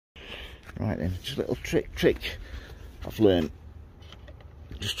Right then, just a little trick I've learned.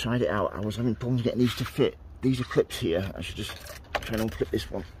 Just tried it out. I was having problems getting these to fit. These are clips here. I should just try and unclip this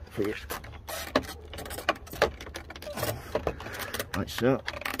one for you. Right, so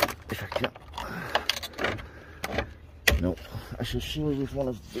if I can. No, I shall show you with one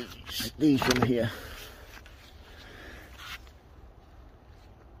of these from here.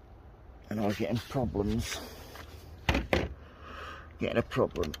 And I was getting problems.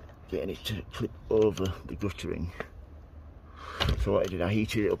 Getting it to clip over the guttering. So what I did, I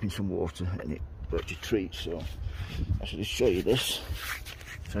heated it up in some water and it worked a treat. So I should just show you this.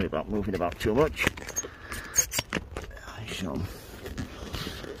 Sorry about moving about too much.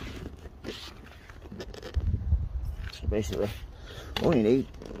 So basically, all you need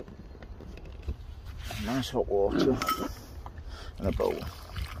is nice hot water and a bowl.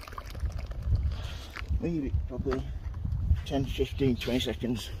 Leave it probably 10, 15, 20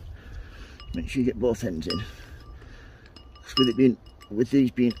 seconds. Make sure you get both ends in. With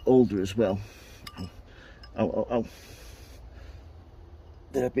these being older as well,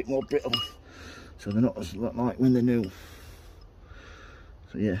 they're a bit more brittle, so they're not as like when they're new.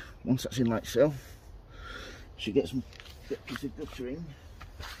 So yeah, once that's in like so, should get a piece of guttering,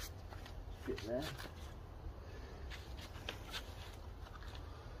 fit there.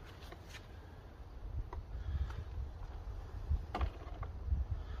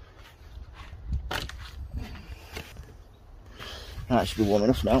 That should be warm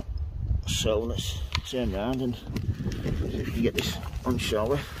enough now, so let's turn around and see if we can get this on, shall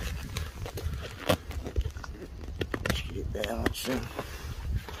we? Let's get it there, like so.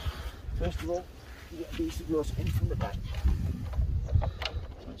 First of all, you get a piece that goes in from the back,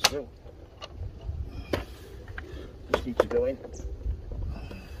 like so. Just need to go in,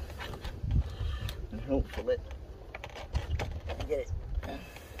 and hopefully get it,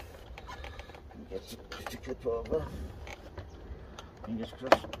 to clip over. Fingers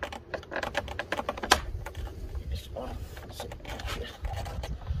crossed. This one. That's it.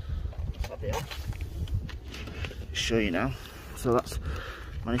 That'll be off. Show you now. So that's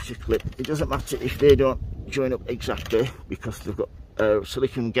managed to clip. It doesn't matter if they don't join up exactly because they've got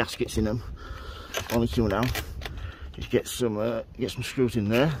silicone gaskets in them. Only two now. Just get some screws in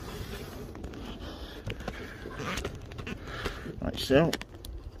there. Like so.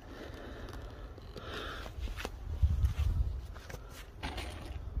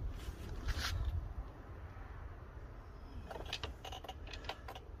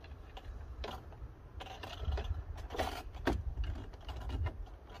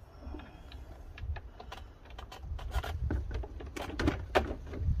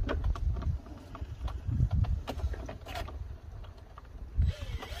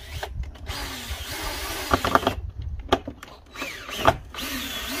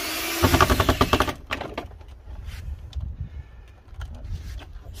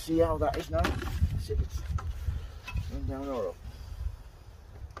 See how that is now? See if it's going down or up.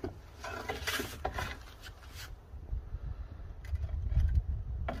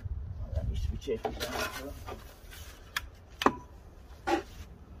 That needs to be taken down.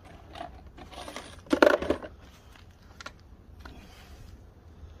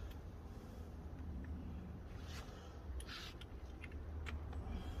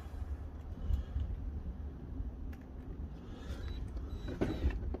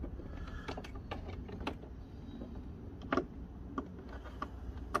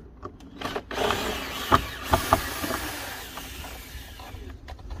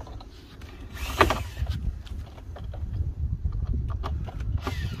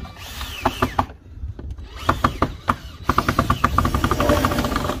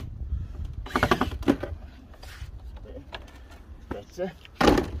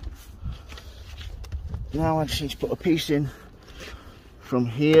 Now I just need to put a piece in from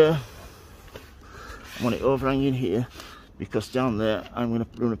here. I want it overhanging here because down there I'm going to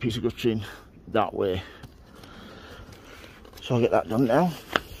run a piece of guttering that way. So I'll get that done now.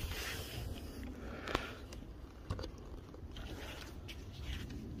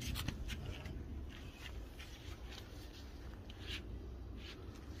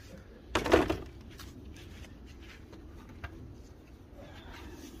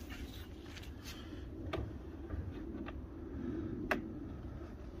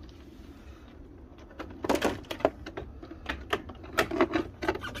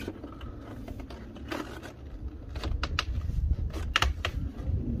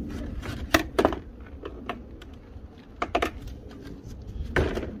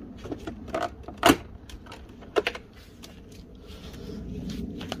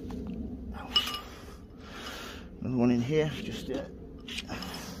 Another one in here, just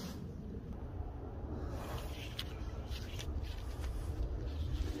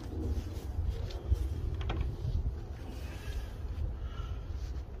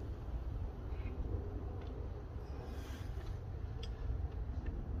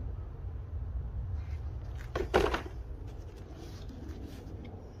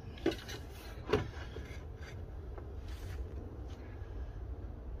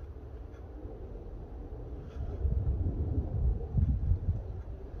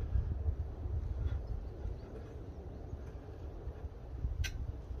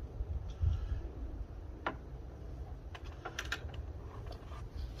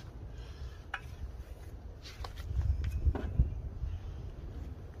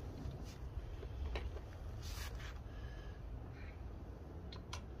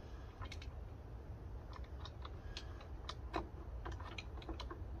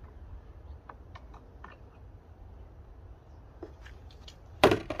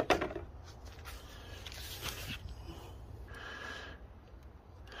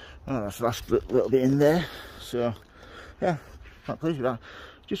Oh, that's the last little bit in there. So yeah, quite pleased with that.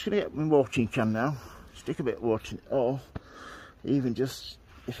 Just gonna get my watering can now, stick a bit of watering, or even just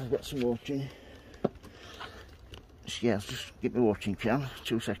if I've got some watering, yeah, just get my watering can.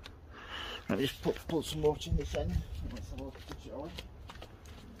 2 seconds. Let me just pull some water in this end. Let's have a look at it all.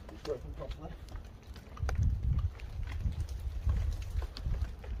 It's working properly.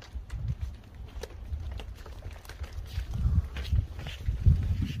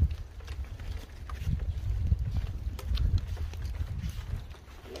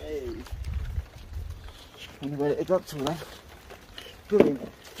 Anyway, it got to then.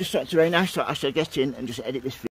 Brilliant. Just thought it's very nice to actually get in and just edit this video.